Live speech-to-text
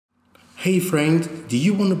Hey friend, do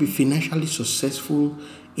you want to be financially successful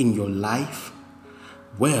in your life?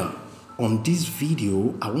 Well, on this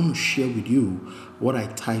video, I want to share with you what I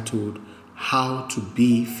titled How to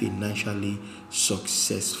Be Financially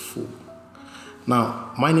Successful.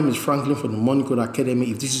 Now, my name is Franklin from the Money Code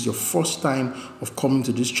Academy. If this is your first time of coming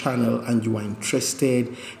to this channel and you are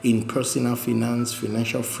interested in personal finance,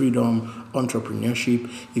 financial freedom, entrepreneurship,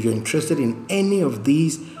 if you're interested in any of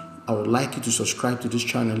these, I would like you to subscribe to this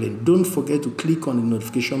channel and don't forget to click on the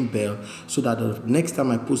notification bell so that the next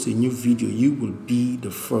time I post a new video, you will be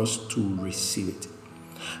the first to receive it.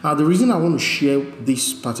 Now, the reason I want to share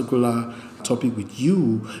this particular topic with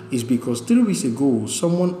you is because 3 weeks ago,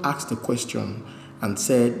 someone asked a question and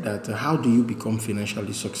said that how do you become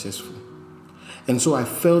financially successful? And so I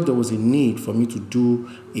felt there was a need for me to do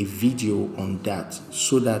a video on that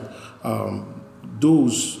so that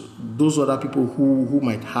those other people who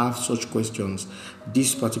might have such questions,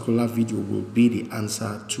 this particular video will be the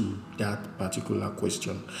answer to that particular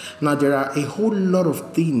question. Now, there are a whole lot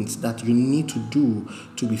of things that you need to do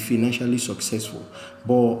to be financially successful,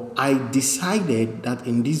 but I decided that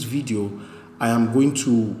in this video, I am going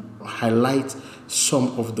to highlight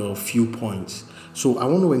some of the few points. So I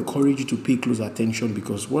want to encourage you to pay close attention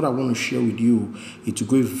because what I want to share with you is to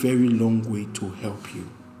go a very long way to help you.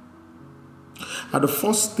 Now, the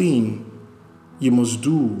first thing you must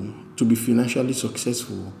do to be financially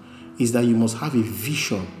successful is that you must have a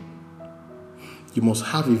vision. You must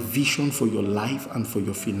have a vision for your life and for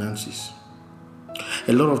your finances.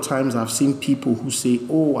 A lot of times I've seen people who say,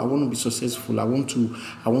 "Oh, I want to be successful. I want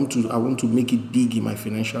to make it big in my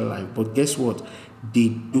financial life." But guess what? They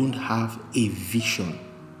don't have a vision.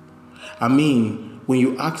 I mean, when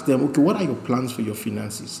you ask them, "Okay, what are your plans for your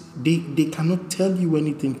finances?" They cannot tell you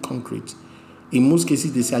anything concrete. In most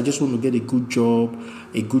cases, they say, "I just want to get a good job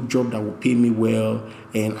that will pay me well,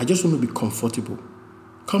 and I just want to be comfortable."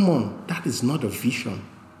 Come on, that is not a vision.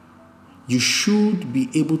 You should be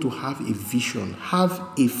able to have a vision, have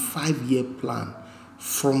a 5-year plan.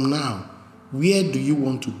 From now, where do you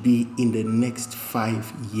want to be in the next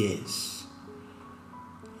 5 years?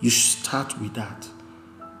 You start with that.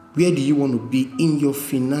 Where do you want to be in your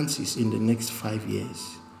finances in the next 5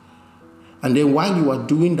 years? And then while you are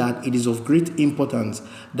doing that, it is of great importance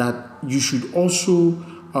that you should also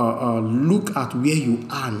look at where you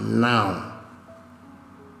are now.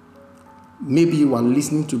 Maybe you are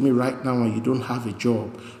listening to me right now and you don't have a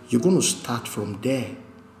job. You're going to start from there.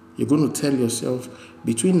 You're going to tell yourself,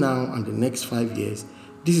 between now and the next 5 years,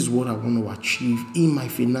 this is what I want to achieve in my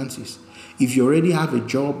finances. If you already have a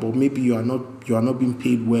job, or maybe you are not being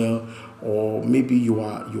paid well, or maybe you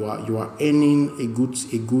are earning a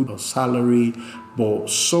good salary, but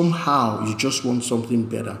somehow you just want something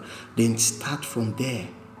better, then start from there.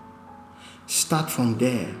 Start from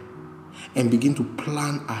there and begin to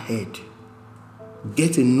plan ahead.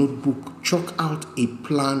 Get a notebook, chalk out a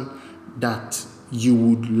plan that you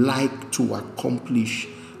would like to accomplish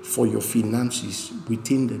for your finances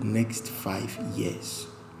within the next 5 years.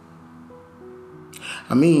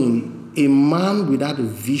 I mean, a man without a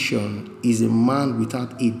vision is a man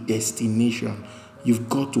without a destination. You've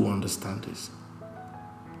got to understand this.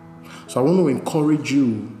 So I want to encourage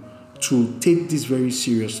you to take this very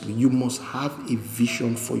seriously. You must have a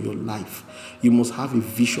vision for your life. You must have a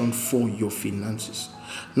vision for your finances.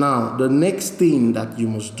 Now, the next thing that you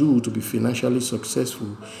must do to be financially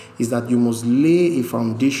successful is that you must lay a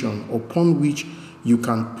foundation upon which you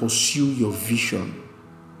can pursue your vision.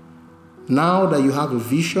 Now that you have a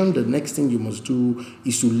vision, the next thing you must do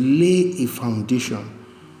is to lay a foundation.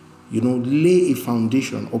 Lay a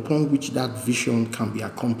foundation upon which that vision can be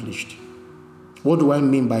accomplished. What do I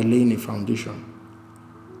mean by laying a foundation?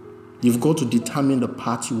 You've got to determine the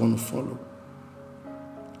path you want to follow.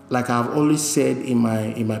 Like I've always said in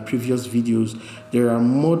my previous videos, there are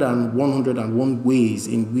more than 101 ways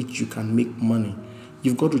in which you can make money.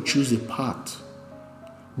 You've got to choose a path.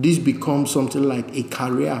 This becomes something like a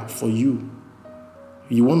career for you.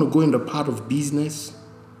 You want to go in the path of business?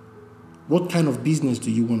 What kind of business do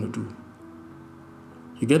you want to do?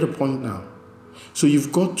 You get the point now. So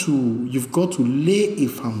you've got to lay a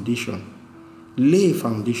foundation. Lay a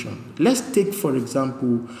foundation. Let's take, for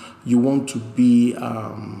example, you want to be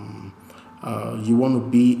a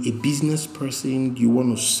business person. You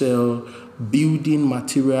want to sell building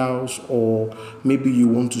materials, or maybe you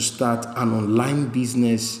want to start an online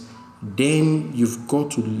business. Then you've got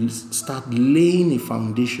to start laying a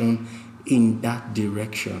foundation in that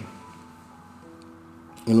direction.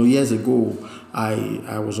 Years ago,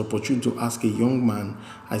 I was opportune to ask a young man,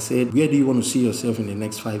 I said, "Where do you want to see yourself in the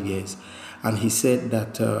next 5 years?" And he said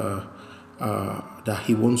that that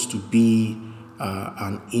he wants to be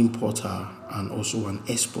an importer and also an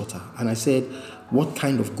exporter. And I said, what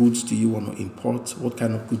kind of goods do you want to import? What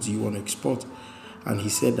kind of goods do you want to export? And he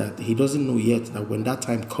said that he doesn't know yet, that when that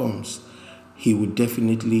time comes, he would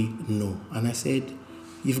definitely know. And I said,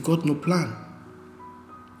 you've got no plan.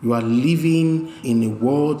 You are living in a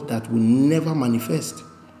world that will never manifest.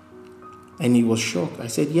 And he was shocked. I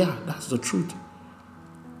said, yeah, that's the truth.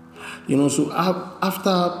 So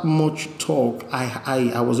after much talk,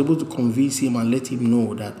 I was able to convince him and let him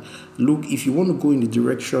know that, look, if you want to go in the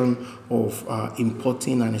direction of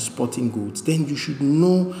importing and exporting goods, then you should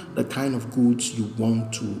know the kind of goods you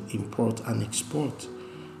want to import and export.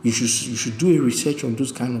 You should do a research on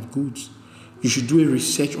those kind of goods. You should do a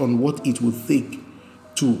research on what it will take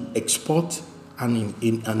to export and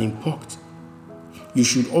import. You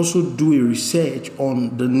should also do a research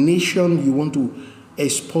on the nation you want to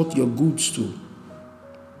export your goods to.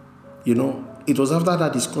 It was after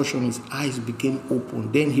that discussion his eyes became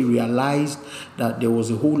open. Then he realized that there was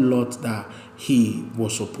a whole lot that he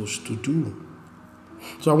was supposed to do.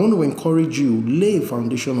 So I want to encourage you, lay a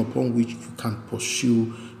foundation upon which you can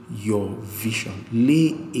pursue your vision.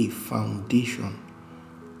 Lay a foundation.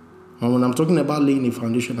 And when I'm talking about laying a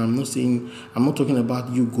foundation, I'm not talking about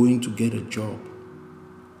you going to get a job.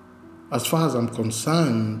 As far as I'm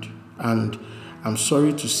concerned, and I'm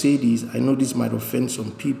sorry to say this, I know this might offend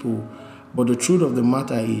some people, but the truth of the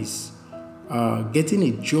matter is, getting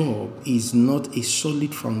a job is not a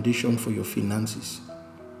solid foundation for your finances.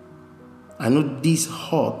 I know this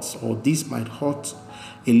hurts, or this might hurt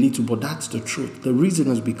a little, but that's the truth. The reason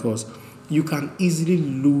is because you can easily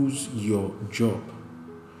lose your job.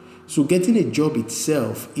 So getting a job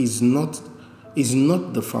itself is not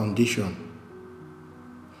the foundation.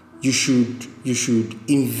 You should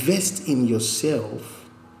invest in yourself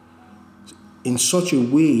in such a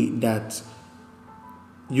way that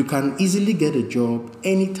you can easily get a job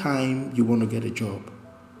anytime you want to get a job.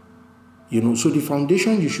 So the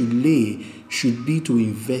foundation you should lay should be to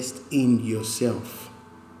invest in yourself,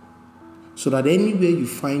 so that anywhere you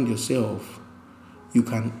find yourself, you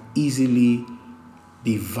can easily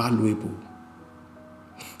be valuable.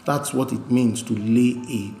 That's what it means to lay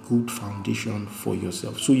a good foundation for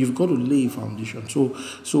yourself. So you've got to lay a foundation.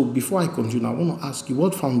 So before I continue, I want to ask you,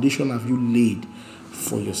 what foundation have you laid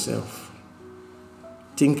for yourself?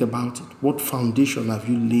 Think about it. What foundation have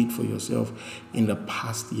you laid for yourself in the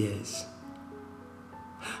past years?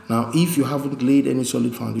 Now, if you haven't laid any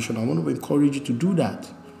solid foundation, I want to encourage you to do that.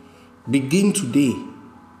 Begin today.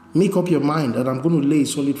 Make up your mind that I'm going to lay a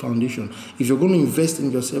solid foundation. If you're going to invest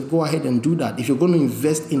in yourself, go ahead and do that. If you're going to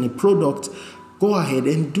invest in a product, go ahead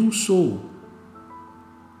and do so.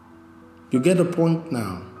 You get the point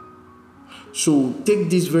now. So take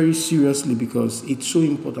this very seriously because it's so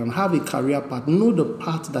important. Have a career path. Know the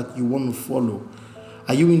path that you want to follow.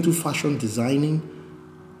 Are you into fashion designing?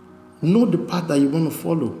 Know the path that you want to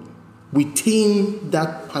follow within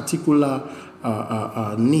that particular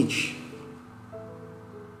niche.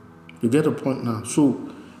 You get the point now. So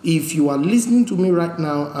if you are listening to me right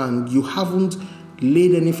now and you haven't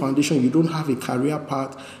laid any foundation, you don't have a career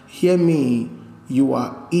path, hear me, you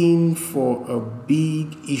are in for a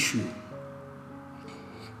big issue.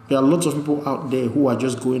 There are lots of people out there who are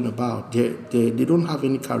just going about. They don't have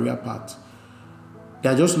any career path. They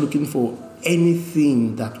are just looking for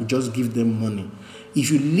anything that will just give them money. If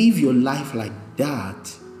you live your life like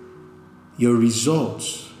that, your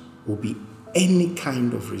results will be any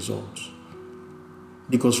kind of results.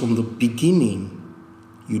 Because from the beginning,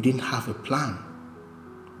 you didn't have a plan.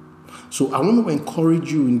 So I want to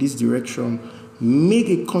encourage you in this direction. Make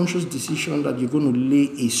a conscious decision that you're going to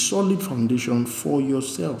lay a solid foundation for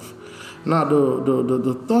yourself. Now,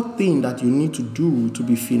 the third thing that you need to do to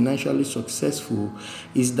be financially successful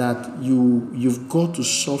is that you've got to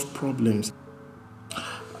solve problems.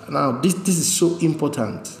 Now, this is so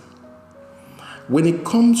important. When it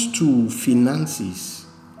comes to finances,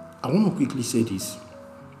 I want to quickly say this.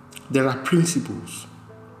 There are principles.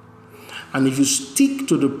 And if you stick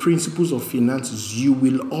to the principles of finances, you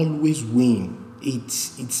will always win.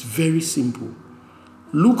 It's very simple.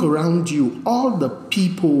 Look around you. All the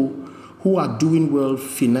people who are doing well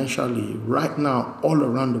financially right now all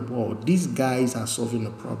around the world, these guys are solving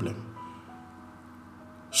a problem.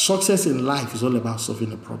 Success in life is all about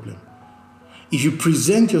solving a problem. If you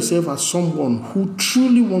present yourself as someone who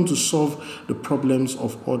truly wants to solve the problems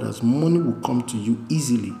of others, money will come to you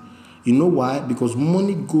easily. You know why? Because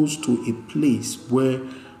money goes to a place where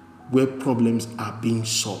problems are being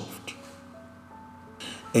solved.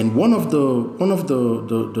 And one of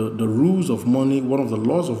the rules of money, one of the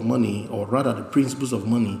laws of money, or rather the principles of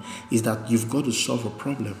money, is that you've got to solve a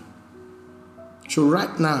problem. So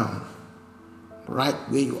right now, right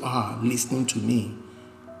where you are listening to me,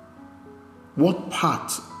 what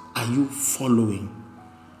part are you following?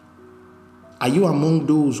 Are you among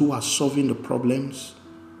those who are solving the problems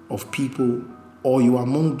of people, or you are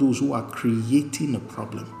among those who are creating a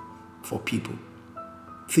problem for people?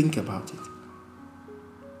 Think about it.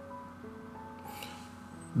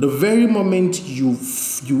 The very moment you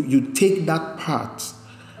take that part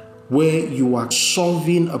where you are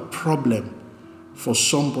solving a problem for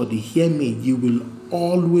somebody, hear me, you will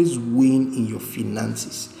always win in your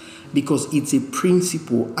finances, because it's a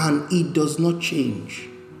principle and it does not change.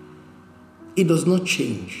 It does not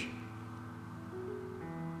change.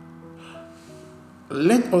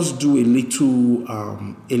 Let us do a little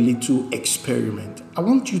experiment. I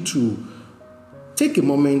want you to take a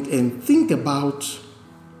moment and think about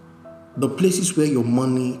the places where your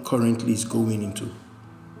money currently is going into.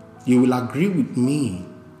 You will agree with me,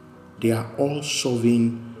 they are all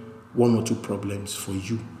solving one or two problems for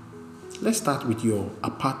you. Let's start with your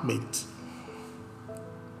apartment.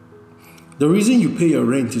 The reason you pay your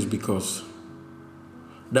rent is because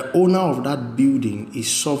the owner of that building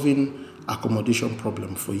is solving accommodation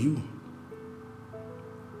problem for you.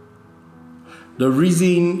 The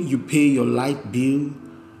reason you pay your light bill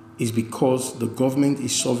is because the government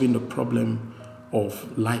is solving the problem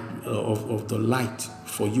of light, of the light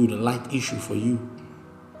for you, the light issue for you.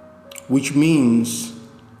 Which means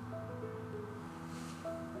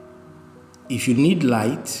if you need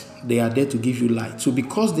light, they are there to give you light. So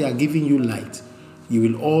because they are giving you light, you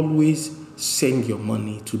will always send your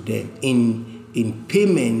money to them in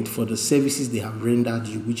payment for the services they have rendered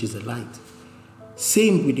you, which is the light.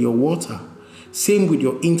 Same with your water. Same with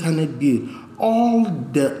your internet bill. All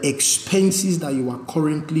the expenses that you are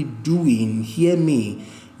currently doing, hear me,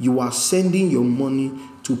 you are sending your money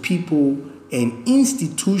to people and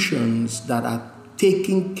institutions that are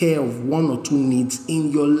taking care of one or two needs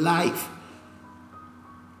in your life.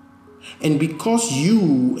 And because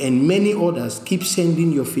you and many others keep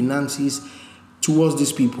sending your finances towards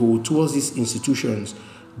these people, towards these institutions,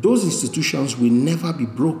 those institutions will never be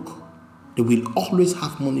broke. They will always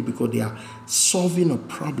have money because they are solving a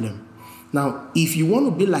problem. Now, if you want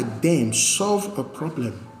to be like them, solve a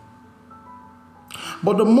problem.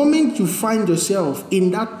 But the moment you find yourself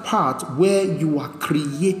in that part where you are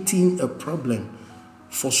creating a problem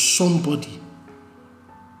for somebody,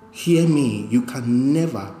 hear me, you can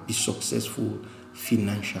never be successful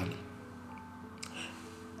financially.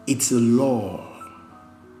 It's a law.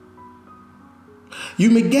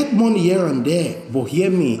 You may get money here and there, but hear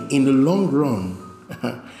me, in the long run,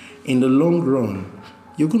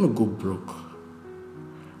 you're going to go broke.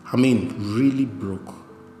 I mean, really broke.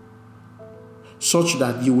 Such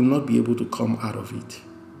that you will not be able to come out of it.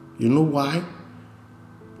 You know why?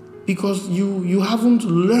 Because you haven't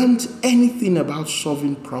learned anything about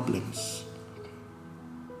solving problems.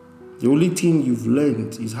 The only thing you've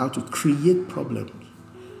learned is how to create problems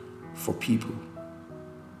for people.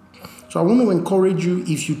 So I want to encourage you,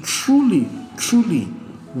 if you truly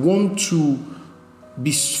want to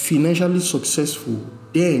be financially successful,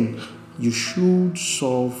 then you should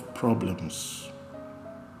solve problems.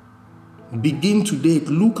 Begin today.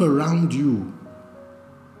 Look around you.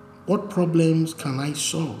 What problems can I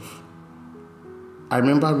solve? I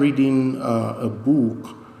remember reading a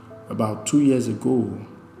book about 2 years ago.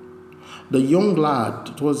 The young lad,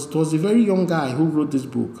 it was a very young guy who wrote this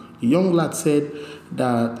book. The young lad said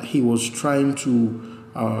that he was trying to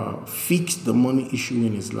fix the money issue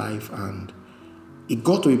in his life, and it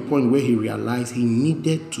got to a point where he realized he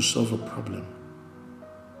needed to solve a problem.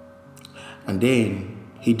 And then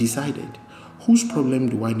he decided, whose problem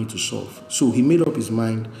do I need to solve? So he made up his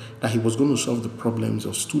mind that he was going to solve the problems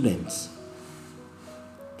of students.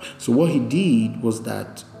 So what he did was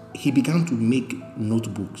that he began to make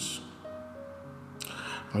notebooks.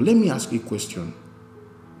 Now let me ask you a question.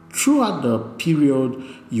 Throughout the period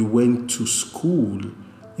you went to school,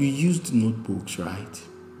 you used notebooks, right?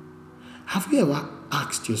 Have you ever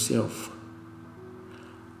asked yourself,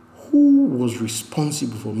 who was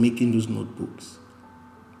responsible for making those notebooks?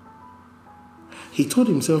 He told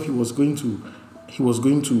himself he was going to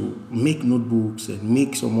make notebooks and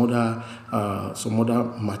make some other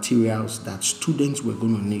materials that students were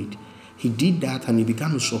going to need. He did that and he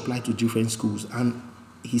began to supply to different schools, and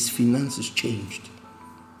his finances changed.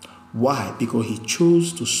 Why? Because he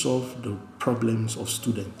chose to solve the problems of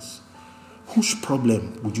students. Whose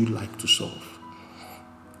problem would you like to solve?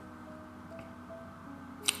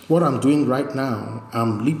 What I'm doing right now,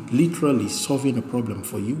 I'm literally solving a problem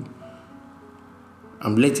for you.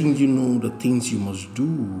 I'm letting you know the things you must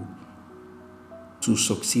do to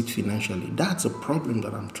succeed financially. That's a problem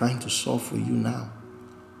that I'm trying to solve for you now.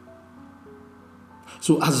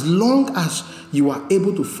 So as long as you are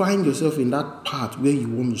able to find yourself in that part where you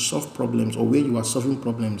want to solve problems or where you are solving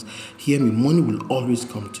problems, hear me, money will always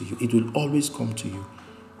come to you. It will always come to you.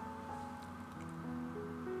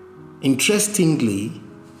 Interestingly,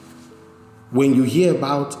 when you hear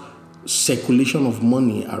about circulation of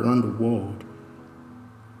money around the world,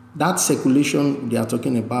 that circulation they are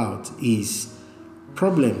talking about is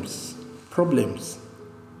problems.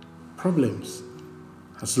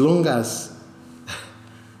 As long as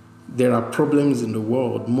there are problems in the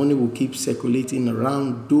world, money will keep circulating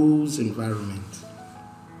around those environments.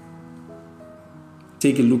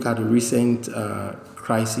 Take a look at the recent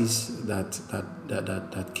crisis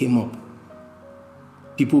that came up.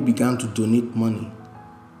 People began to donate money.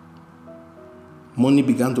 Money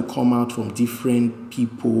began to come out from different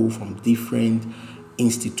people, from different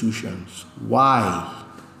institutions. Why?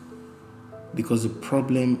 Because the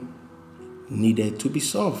problem needed to be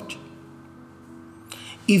solved.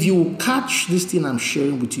 If you catch this thing I'm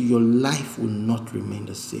sharing with you, your life will not remain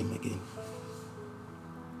the same again.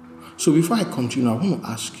 So before I continue, I want to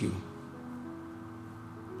ask you,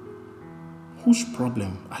 whose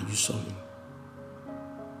problem are you solving?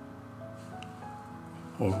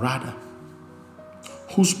 Or rather,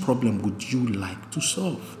 whose problem would you like to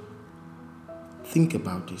solve? Think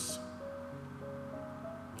about this.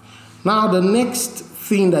 Now, the next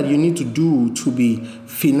thing that you need to do to be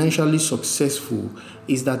financially successful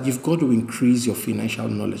is that you've got to increase your financial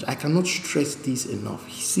knowledge. I cannot stress this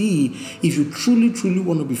enough. See, if you truly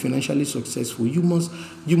want to be financially successful, you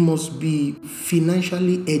must be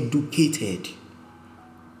financially educated.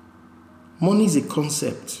 Money is a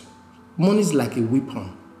concept. Money is like a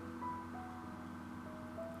weapon.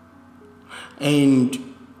 And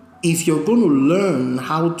if you're going to learn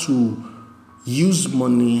how to use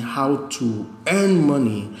money, how to earn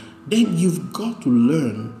money, then you've got to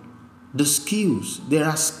learn the skills. There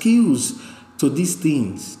are skills to these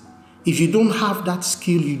things. If you don't have that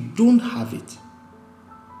skill, you don't have it.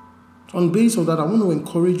 On basis of that, I want to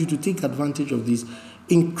encourage you to take advantage of this.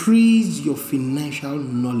 Increase your financial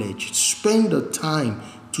knowledge. Spend the time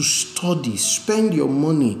to study. Spend your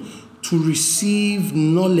money to receive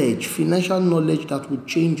knowledge, financial knowledge that will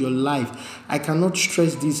change your life. I cannot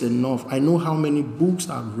stress this enough. I know how many books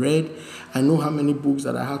I've read. I know how many books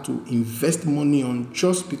that I had to invest money on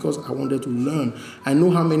just because I wanted to learn. I know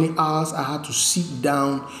how many hours I had to sit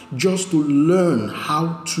down just to learn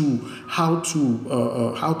how to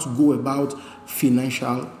go about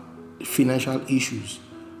financial issues.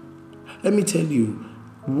 Let me tell you,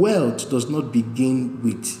 wealth does not begin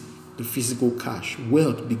with the physical cash.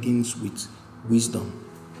 Wealth begins with wisdom,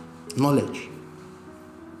 knowledge.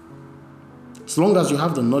 As long as you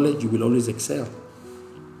have the knowledge, you will always excel.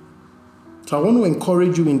 So I want to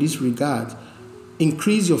encourage you in this regard.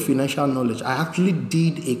 Increase your financial knowledge. I actually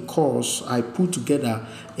did a course. I put together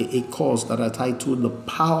a course that I titled The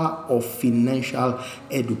Power of Financial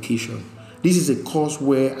Education. This is a course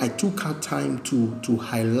where I took out time to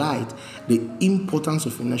highlight the importance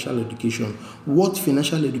of financial education, what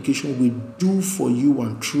financial education will do for you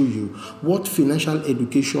and through you, what financial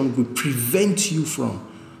education will prevent you from.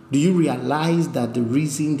 Do you realize that the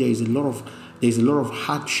reason there is a lot of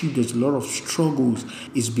hardship, there's a lot of struggles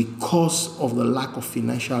is because of the lack of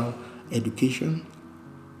financial education?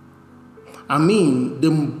 I mean, the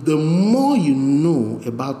more you know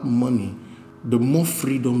about money, the more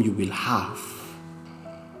freedom you will have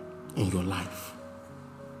in your life.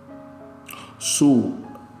 So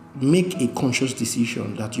make a conscious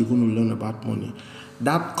decision that you're going to learn about money.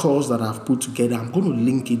 That course that I've put together, I'm going to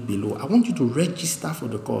link it below. I want you to register for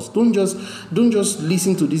the course. Don't just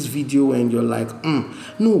listen to this video and you're like,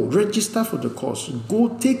 No, register for the course.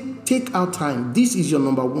 Go take out time. This is your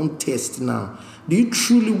number one test now. Do you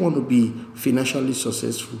truly want to be financially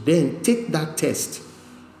successful? Then take that test.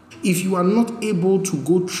 If you are not able to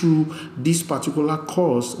go through this particular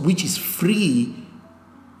course, which is free,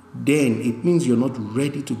 then it means you're not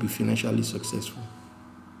ready to be financially successful.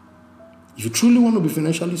 If you truly want to be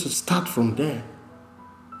financially successful, start from there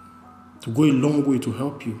to go a long way to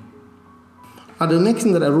help you. And the next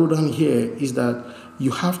thing that I wrote down here is that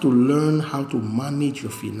you have to learn how to manage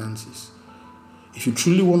your finances. If you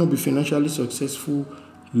truly want to be financially successful,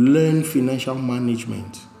 learn financial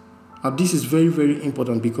management. And this is very, very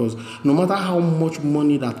important because no matter how much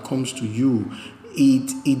money that comes to you,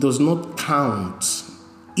 it does not count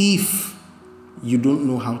if you don't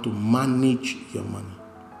know how to manage your money.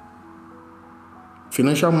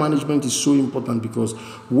 Financial management is so important because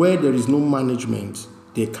where there is no management,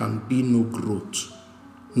 there can be no growth,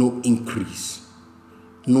 no increase,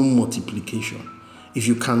 no multiplication. If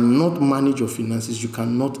you cannot manage your finances, you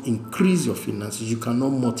cannot increase your finances, you cannot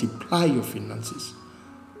multiply your finances.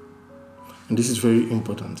 And this is very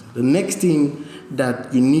important. The next thing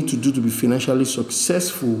that you need to do to be financially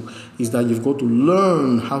successful is that you've got to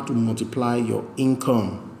learn how to multiply your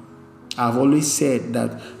income. I've always said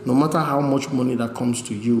that no matter how much money that comes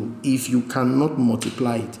to you, if you cannot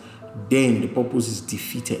multiply it, then the purpose is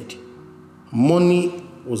defeated. Money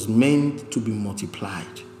was meant to be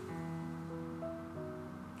multiplied.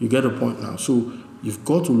 You get the point now? So you've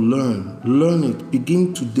got to learn it.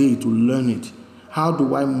 Begin today to learn it. How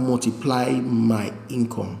do I multiply my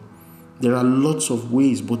income? There are lots of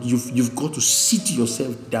ways, but you've got to sit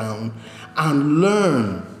yourself down and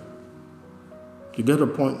learn. You get the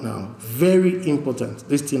point now? Very important,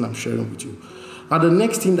 this thing I'm sharing with you. Now, the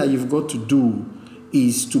next thing that you've got to do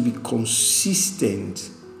is to be consistent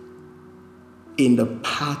in the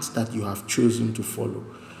path that you have chosen to follow.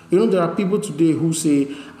 You know, there are people today who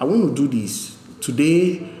say, I want to do this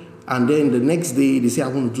today, and then the next day they say, I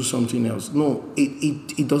want to do something else. No,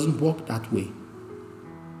 it doesn't work that way.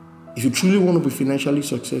 If you truly want to be financially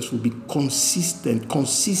successful, be consistent.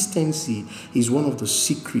 Consistency is one of the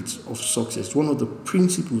secrets of success, one of the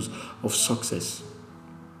principles of success.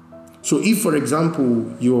 So if, for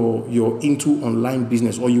example, you're into online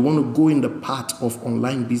business or you want to go in the path of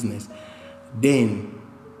online business, then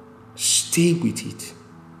stay with it.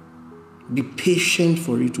 Be patient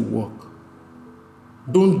for it to work.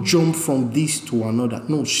 Don't jump from this to another.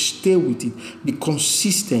 No, stay with it. Be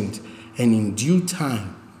consistent, and in due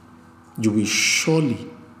time, you will surely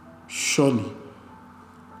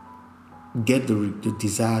get the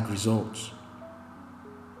desired results.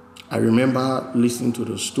 I remember listening to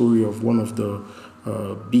the story of one of the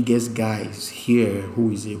biggest guys here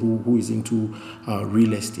who is into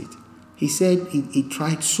real estate. He said he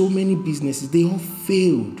tried so many businesses. They all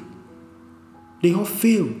failed.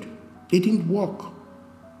 They didn't work.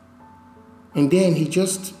 And then he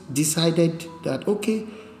just decided that, okay,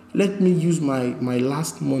 let me use my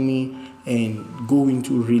last money and go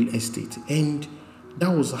into real estate. And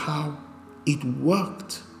that was how it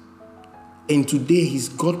worked. And today he's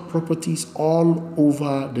got properties all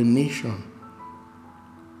over the nation.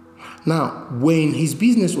 Now, when his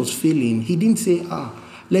business was failing, he didn't say,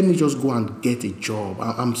 let me just go and get a job.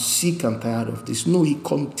 I'm sick and tired of this. No, he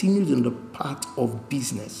continued in the path of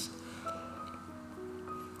business.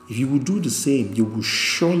 If you will do the same, you will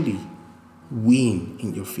surely win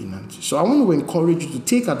in your finances. So I want to encourage you to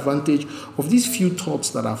take advantage of these few thoughts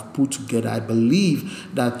that I've put together. I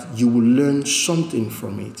believe that you will learn something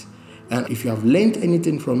from it. And if you have learned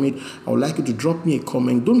anything from it, I would like you to drop me a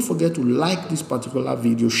comment. Don't forget to like this particular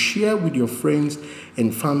video, share with your friends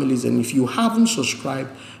and families. And if you haven't subscribed,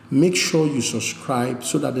 make sure you subscribe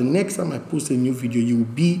so that the next time I post a new video, you will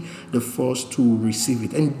be the first to receive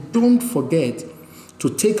it. And don't forget to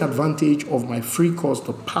take advantage of my free course,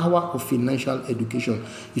 The Power of Financial Education.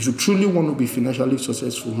 If you truly want to be financially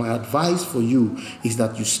successful, my advice for you is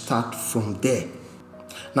that you start from there.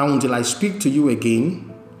 Now, until I speak to you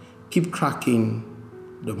again, keep cracking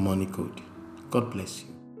the money code. God bless you.